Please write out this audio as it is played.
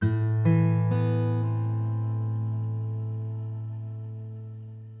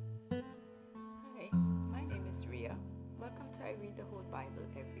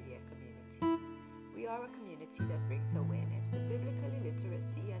are a community that brings awareness to biblical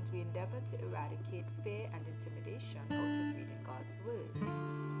illiteracy, and we endeavor to eradicate fear and intimidation out of reading God's Word.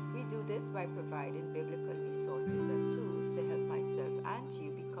 We do this by providing biblical resources and tools to help myself and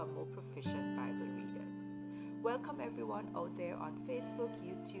you become more proficient Bible readers. Welcome everyone out there on Facebook,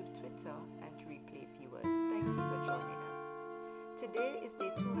 YouTube, Twitter, and replay viewers. Thank you for joining us. Today is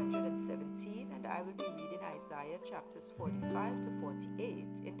day 217, and I will be reading Isaiah chapters 45 to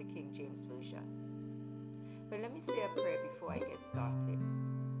 48 in the King James Version. But let me say a prayer before I get started.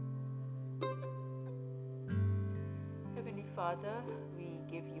 Heavenly Father, we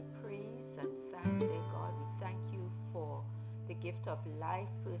give you praise and thanks, dear God. We thank you for the gift of life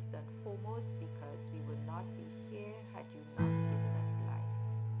first and foremost, because we would not be here had you not given us life.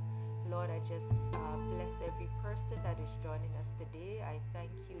 Lord, I just bless every person that is joining us today. I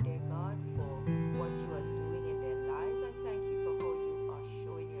thank you, dear God, for what you are doing in their lives. I thank you for how you are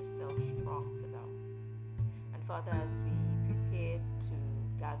showing yourself strong to them. And Father, as we prepare to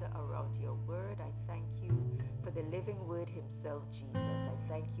gather around your word, I thank you for the living word himself, Jesus. I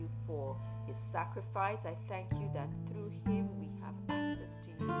thank you for his sacrifice. I thank you that through him we have access to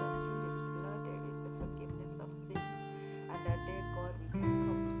you, that through his blood there is the forgiveness of sins, and that, dear God, we can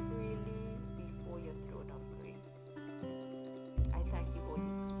come before your throne of grace. I thank you,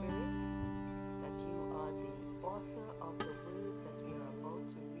 Holy Spirit, that you are the author of the words that we are about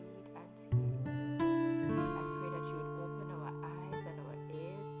to read and hear. I pray that you would open our eyes and our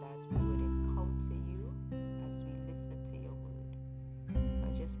ears, that we would encounter you as we listen to your word. I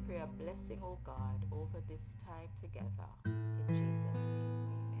just pray a blessing, oh God, over this time together. In Jesus' name,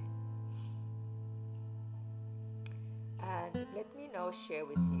 amen. And let me now share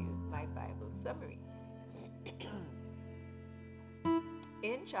with you my Bible summary.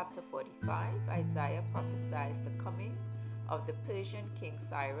 In chapter 45, Isaiah prophesies the coming of the Persian king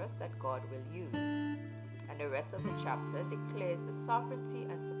Cyrus that God will use. And the rest of the chapter declares the sovereignty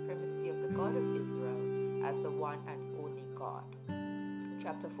and supremacy of the God of Israel as the one and only God.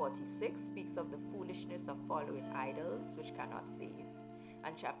 Chapter 46 speaks of the foolishness of following idols which cannot save.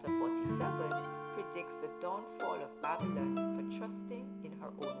 And chapter 47 predicts the downfall of Babylon for trusting in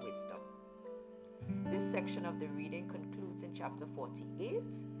her own wisdom. This section of the reading concludes in chapter 48,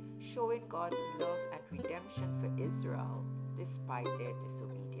 showing God's love and redemption for Israel despite their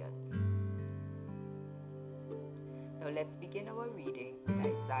disobedience. Now let's begin our reading with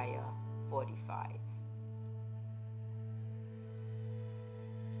Isaiah 45.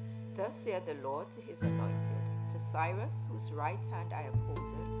 Thus saith the Lord to his anointed, to Cyrus, whose right hand I have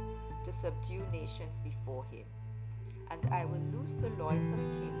holden, to subdue nations before him. And I will loose the loins of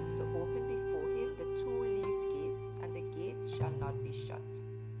kings, to open before him the two-leaved gates, and the gates shall not be shut.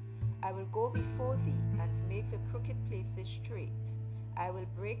 I will go before thee, and make the crooked places straight. I will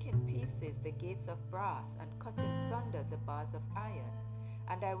break in pieces the gates of brass, and cut in sunder the bars of iron.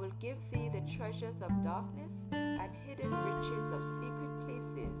 And I will give thee the treasures of darkness, and hidden riches of secret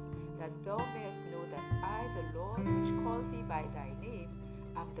places, that thou mayest know that I, the Lord, which called thee by thy name,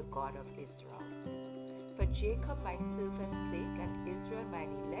 am the God of Israel. For Jacob my servant's sake, and Israel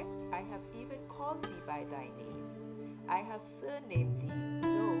mine elect, I have even called thee by thy name. I have surnamed thee,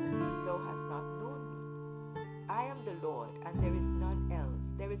 though thou hast not known me. I am the Lord, and there is none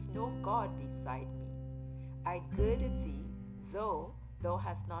else. There is no God beside me. I girded thee, though thou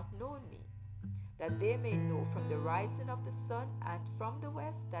hast not known me, that they may know from the rising of the sun and from the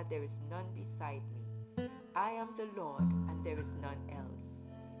west that there is none beside me. I am the Lord, and there is none else.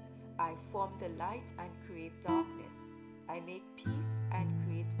 I form the light and create darkness. I make peace and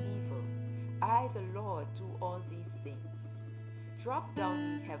create evil. I, the Lord, do all these things. Drop down,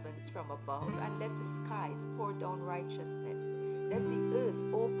 ye heavens, from above, and let the skies pour down righteousness. Let the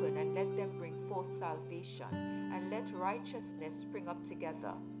earth open, and let them bring forth salvation, and let righteousness spring up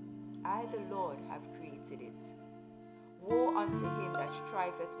together. I, the Lord, have created it. Woe unto him that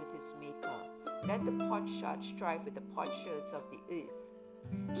striveth with his maker. Let the potsherd strive with the potsherds of the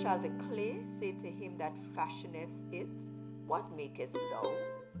earth. Shall the clay say to him that fashioneth it, what makest thou?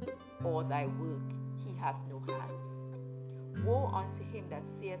 Or thy work, he hath no hands. Woe unto him that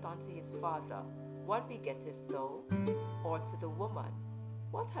saith unto his father, what begettest thou? Or to the woman,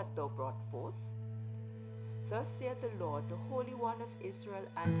 what hast thou brought forth? Thus saith the Lord, the Holy One of Israel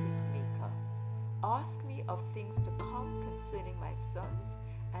and his Maker. Ask me of things to come concerning my sons,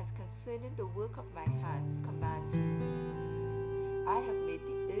 and concerning the work of my hands command you. I have made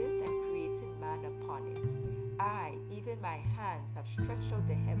the earth and created man upon it. I, even my hands, have stretched out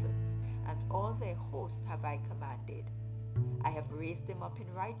the heavens, and all their host have I commanded. I have raised him up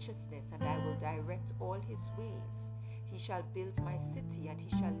in righteousness, and I will direct all his ways. He shall build my city, and he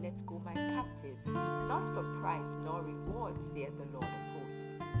shall let go my captives, not for price nor reward, saith the Lord of hosts.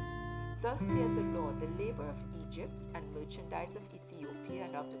 Thus saith the Lord, the labor of Egypt, and merchandise of Ethiopia,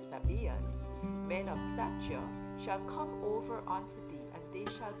 and of the Sabaeans, men of stature, shall come over unto thee, and they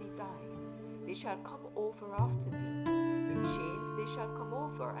shall be thine. They shall come over after thee. In chains they shall come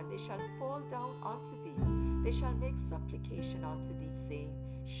over, and they shall fall down unto thee. They shall make supplication unto thee, saying,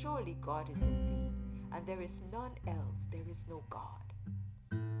 Surely God is in thee, and there is none else, there is no God.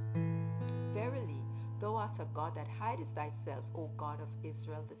 Verily, thou art a God that hidest thyself, O God of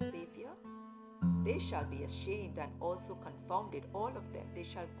Israel the Saviour. They shall be ashamed and also confounded, all of them. They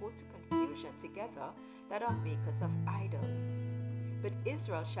shall go to confusion together that are makers of idols. But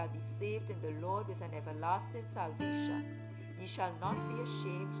Israel shall be saved in the Lord with an everlasting salvation. Ye shall not be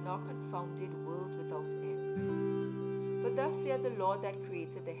ashamed nor confounded, world without end. For thus saith the Lord that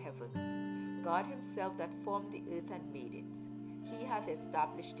created the heavens, God himself that formed the earth and made it. He hath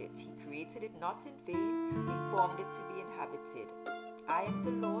established it. He created it not in vain. He formed it to be inhabited. I am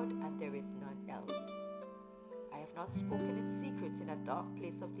the Lord, and there is none else. I have not spoken in secret in a dark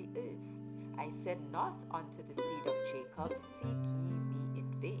place of the earth. I said not unto the seed of Jacob, Seek ye me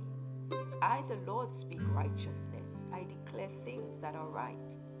in vain. I, the Lord, speak righteousness. I declare things that are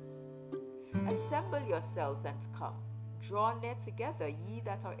right. Assemble yourselves and come. Draw near together, ye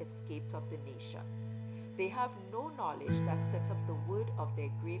that are escaped of the nations. They have no knowledge that set up the wood of their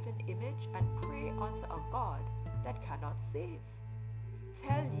graven image, and pray unto a God that cannot save.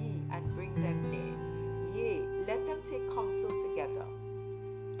 Tell ye and bring them near. Yea, let them take counsel together.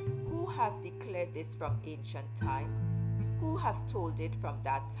 Who hath declared this from ancient time? Who hath told it from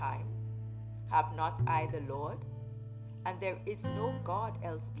that time? Have not I the Lord? And there is no God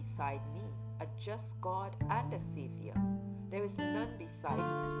else beside me, a just God and a Saviour. There is none beside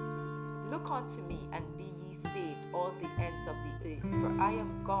me. Look unto me, and be ye saved, all the ends of the earth, for I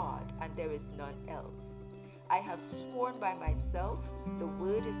am God, and there is none else. I have sworn by myself, the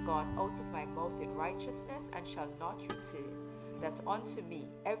word is gone out of my mouth in righteousness, and shall not return, that unto me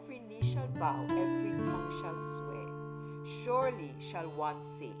every knee shall bow, every tongue shall swear. Surely shall one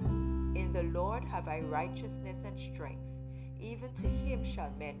say, In the Lord have I righteousness and strength. Even to him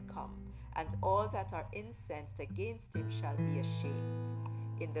shall men come, and all that are incensed against him shall be ashamed.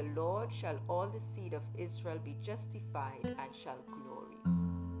 In the Lord shall all the seed of Israel be justified, and shall glory.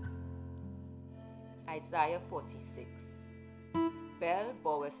 Isaiah 46. Bel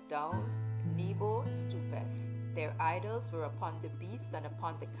boweth down, Nebo stoopeth. Their idols were upon the beasts and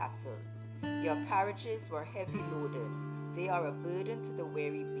upon the cattle. Your carriages were heavy loaded. They are a burden to the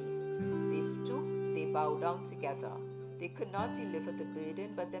weary beast. They stoop, they bow down together. They could not deliver the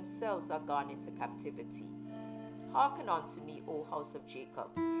burden, but themselves are gone into captivity. Hearken unto me, O house of Jacob,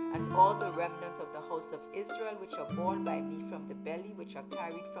 and all the remnant of the house of Israel, which are born by me from the belly, which are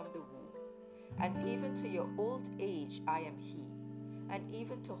carried from the womb. And even to your old age I am he, and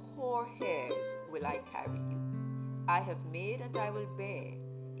even to hoar hairs will I carry you. I have made, and I will bear,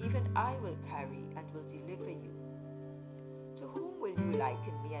 even I will carry, and will deliver you. To whom will you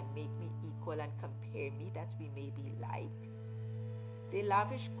liken me, and make me equal, and compare me, that we may be like? They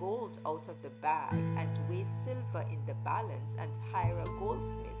lavish gold out of the bag, and weigh silver in the balance, and hire a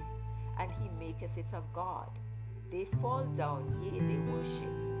goldsmith, and he maketh it a god. They fall down, yea, they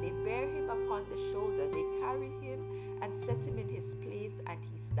worship. They bear him upon the shoulder, they carry him, and set him in his place, and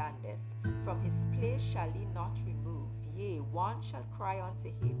he standeth. From his place shall he not remove, yea, one shall cry unto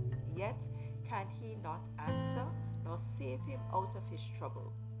him, yet can he not answer, nor save him out of his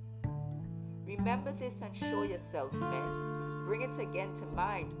trouble. Remember this, and show yourselves men. Bring it again to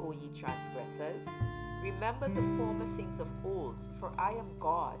mind, O ye transgressors. Remember the former things of old, for I am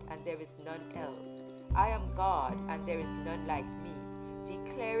God, and there is none else. I am God, and there is none like me,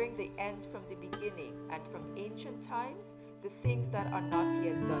 declaring the end from the beginning, and from ancient times the things that are not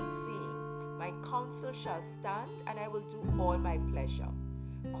yet done seeing. My counsel shall stand, and I will do all my pleasure.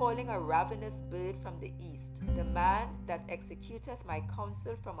 Calling a ravenous bird from the east, the man that executeth my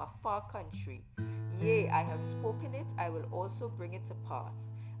counsel from a far country. Yea, I have spoken it, I will also bring it to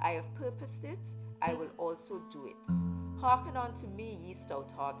pass. I have purposed it, I will also do it. Hearken unto me, ye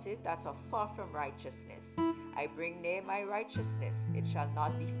stout-hearted, that are far from righteousness. I bring near my righteousness, it shall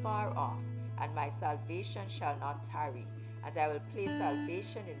not be far off, and my salvation shall not tarry. And I will place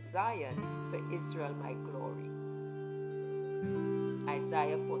salvation in Zion, for Israel my glory.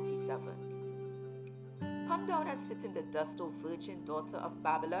 Isaiah 47. Come down and sit in the dust, O virgin daughter of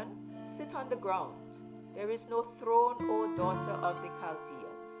Babylon. Sit on the ground. There is no throne, O daughter of the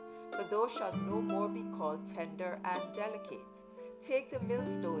Chaldeans, for thou shalt no more be called tender and delicate. Take the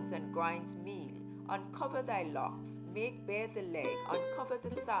millstones and grind meal uncover thy locks, make bare the leg, uncover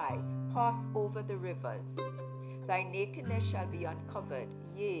the thigh, pass over the rivers. Thy nakedness shall be uncovered,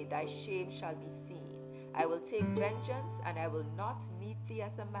 yea, thy shame shall be seen. I will take vengeance, and I will not meet thee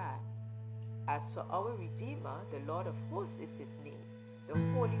as a man. As for our Redeemer, the Lord of hosts is his name, the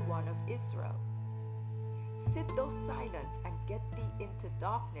Holy One of Israel. Sit thou silent, and get thee into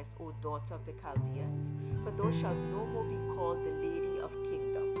darkness, O daughter of the Chaldeans, for thou shalt no more be called the Lady of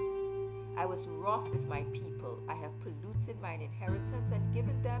Kingdoms. I was wroth with my people, I have polluted mine inheritance, and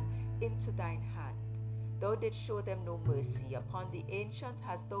given them into thine hand. Thou didst show them no mercy, upon the ancient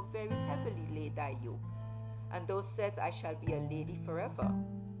hast thou very heavily laid thy yoke. And thou saidst, I shall be a lady forever,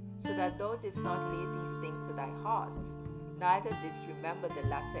 so that thou didst not lay these things to thy heart, neither didst remember the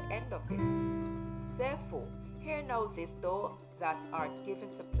latter end of it. Therefore, hear now this, thou that art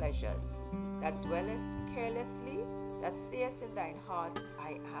given to pleasures, that dwellest carelessly, that sayest in thine heart,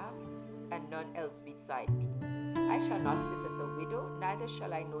 I am, and none else beside me. I shall not sit as a widow, neither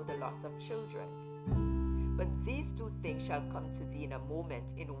shall I know the loss of children. But these two things shall come to thee in a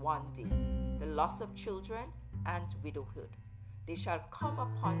moment, in one day, the loss of children and widowhood. They shall come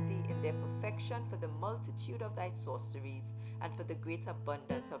upon thee in their perfection for the multitude of thy sorceries, and for the great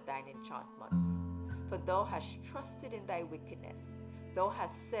abundance of thine enchantments. For thou hast trusted in thy wickedness. Thou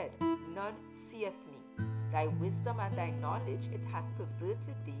hast said, none seeth me. Thy wisdom and thy knowledge, it hath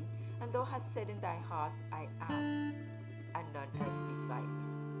perverted thee, and thou hast said in thy heart, I am, and none else beside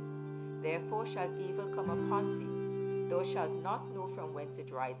me. Therefore shall evil come upon thee. Thou shalt not know from whence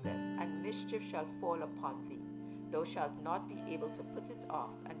it riseth, and mischief shall fall upon thee. Thou shalt not be able to put it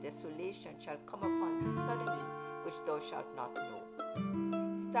off, and desolation shall come upon thee suddenly, which thou shalt not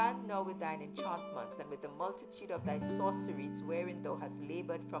know. Stand now with thine enchantments, and with the multitude of thy sorceries, wherein thou hast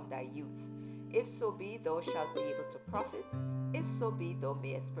labored from thy youth. If so be thou shalt be able to profit, if so be thou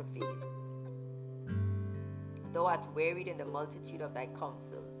mayest prevail. Thou art wearied in the multitude of thy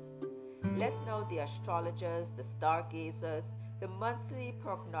counsels. Let now the astrologers, the stargazers, the monthly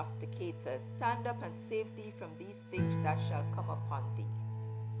prognosticators stand up and save thee from these things that shall come upon thee.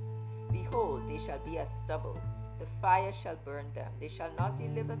 Behold, they shall be as stubble, the fire shall burn them, they shall not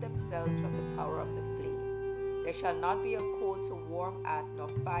deliver themselves from the power of the flame. There shall not be a coal to warm at, nor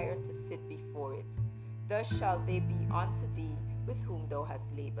fire to sit before it. Thus shall they be unto thee with whom thou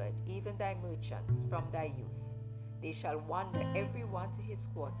hast labored, even thy merchants from thy youth. They shall wander every one to his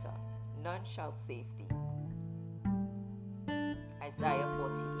quarter, none shall save thee. Isaiah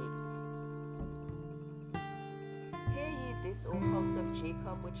 48. Hear ye this, O house of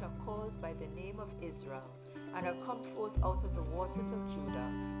Jacob, which are called by the name of Israel, and are come forth out of the waters of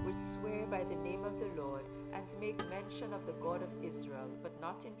Judah, which swear by the name of the Lord, and make mention of the God of Israel, but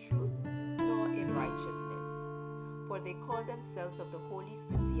not in truth, nor in righteousness. For they call themselves of the holy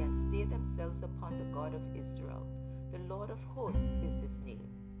city, and stay themselves upon the God of Israel. The Lord of hosts is his name.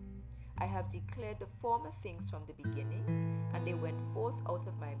 I have declared the former things from the beginning, and they went forth out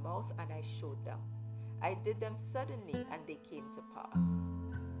of my mouth, and I showed them. I did them suddenly, and they came to pass.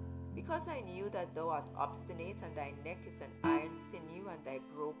 Because I knew that thou art obstinate, and thy neck is an iron sinew, and thy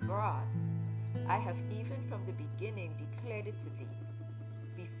brow brass, I have even from the beginning declared it to thee.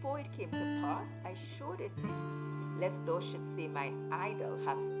 Before it came to pass, I showed it thee, lest thou shouldst say, mine idol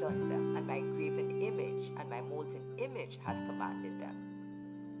hath done them, and my graven image and my molten image hath commanded them.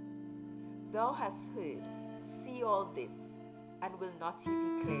 Thou hast heard, see all this, and will not ye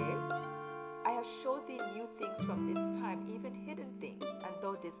declare it? I have showed thee new things from this time, even hidden things, and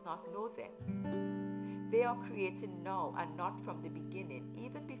thou didst not know them. They are created now, and not from the beginning,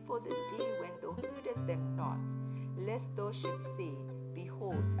 even before the day when thou heardest them not, lest thou shouldst say,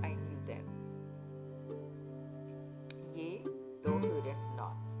 behold, I knew them. Yea, thou heardest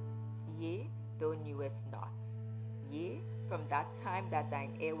not. Yea, thou knewest not. Yea, from that time that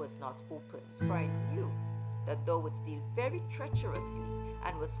thine ear was not opened, for I knew that thou wouldst deal very treacherously,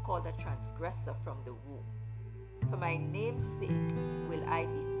 and was called a transgressor from the womb. For my name's sake will I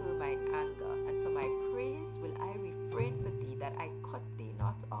defer mine anger, and for my praise will I refrain for thee, that I cut thee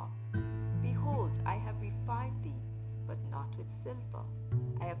not off. Behold, I have refined thee, but not with silver.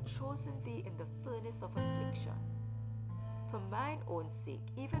 I have chosen thee in the furnace of affliction. For mine own sake,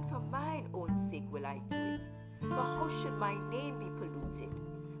 even for mine own sake will I do it. For how should my name be polluted?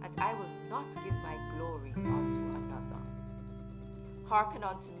 And I will not give my glory unto another. Hearken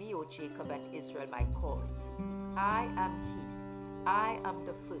unto me, O Jacob and Israel, my called. I am he, I am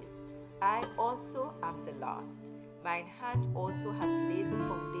the first, I also am the last. Mine hand also hath laid the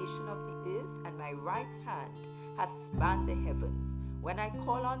foundation of the earth, and my right hand hath spanned the heavens. When I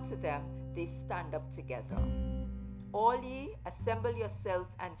call unto them, they stand up together. All ye, assemble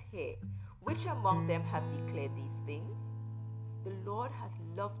yourselves and hear. Which among them hath declared these things? The Lord hath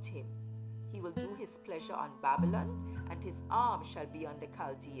loved him. He will do his pleasure on Babylon, and his arm shall be on the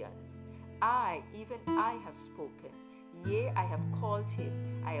Chaldeans. I, even I, have spoken. Yea, I have called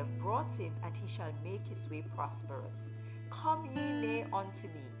him, I have brought him, and he shall make his way prosperous. Come ye near unto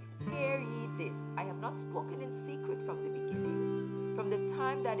me, hear ye this. I have not spoken in secret from the beginning. From the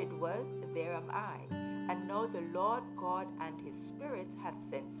time that it was, there am I. And now the Lord God and his Spirit hath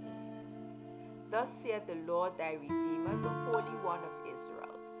sent me. Thus saith the Lord thy Redeemer, the Holy One of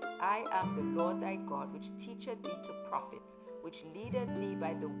Israel. I am the Lord thy God, which teacheth thee to profit, which leadeth thee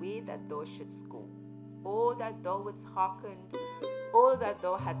by the way that thou shouldst go. O that thou wouldst hearken, O that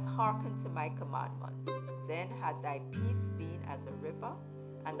thou hadst hearkened to my commandments. Then had thy peace been as a river,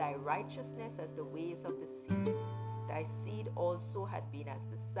 and thy righteousness as the waves of the sea. Thy seed also had been as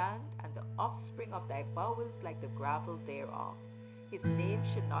the sand, and the offspring of thy bowels like the gravel thereof. His name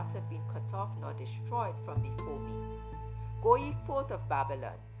should not have been cut off nor destroyed from before me. Go ye forth of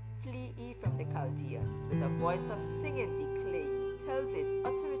Babylon, flee ye from the Chaldeans. With a voice of singing declare ye, tell this,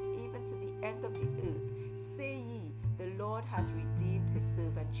 utter it even to the end of the earth. Say ye, the Lord hath redeemed his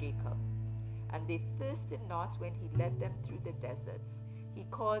servant Jacob. And they thirsted not when he led them through the deserts. He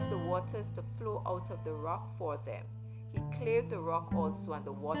caused the waters to flow out of the rock for them. He clave the rock also, and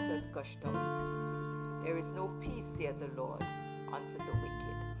the waters gushed out. There is no peace, saith the Lord, unto the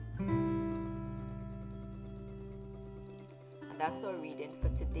wicked. And that's our reading for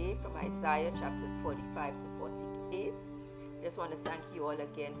today from Isaiah chapters 45 to 48. I just want to thank you all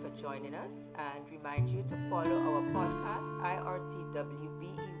again for joining us and remind you to follow our podcast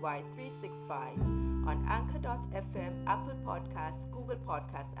IRTWBEY365 on Anchor.fm, Apple Podcasts, Google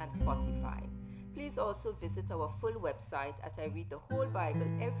Podcasts, and Spotify. Please also visit our full website at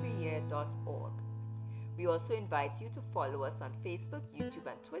ireadthewholebibleeveryyear.org. We also invite you to follow us on Facebook, YouTube,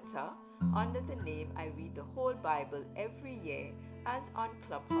 and Twitter under the name I Read the Whole Bible Every Year, and on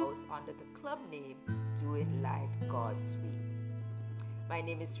Clubhouse under the club name Doing Life God's Way. My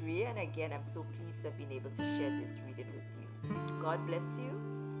name is Ria, and again, I'm so pleased to have been able to share this reading with you. God bless you,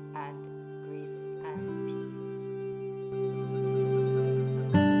 and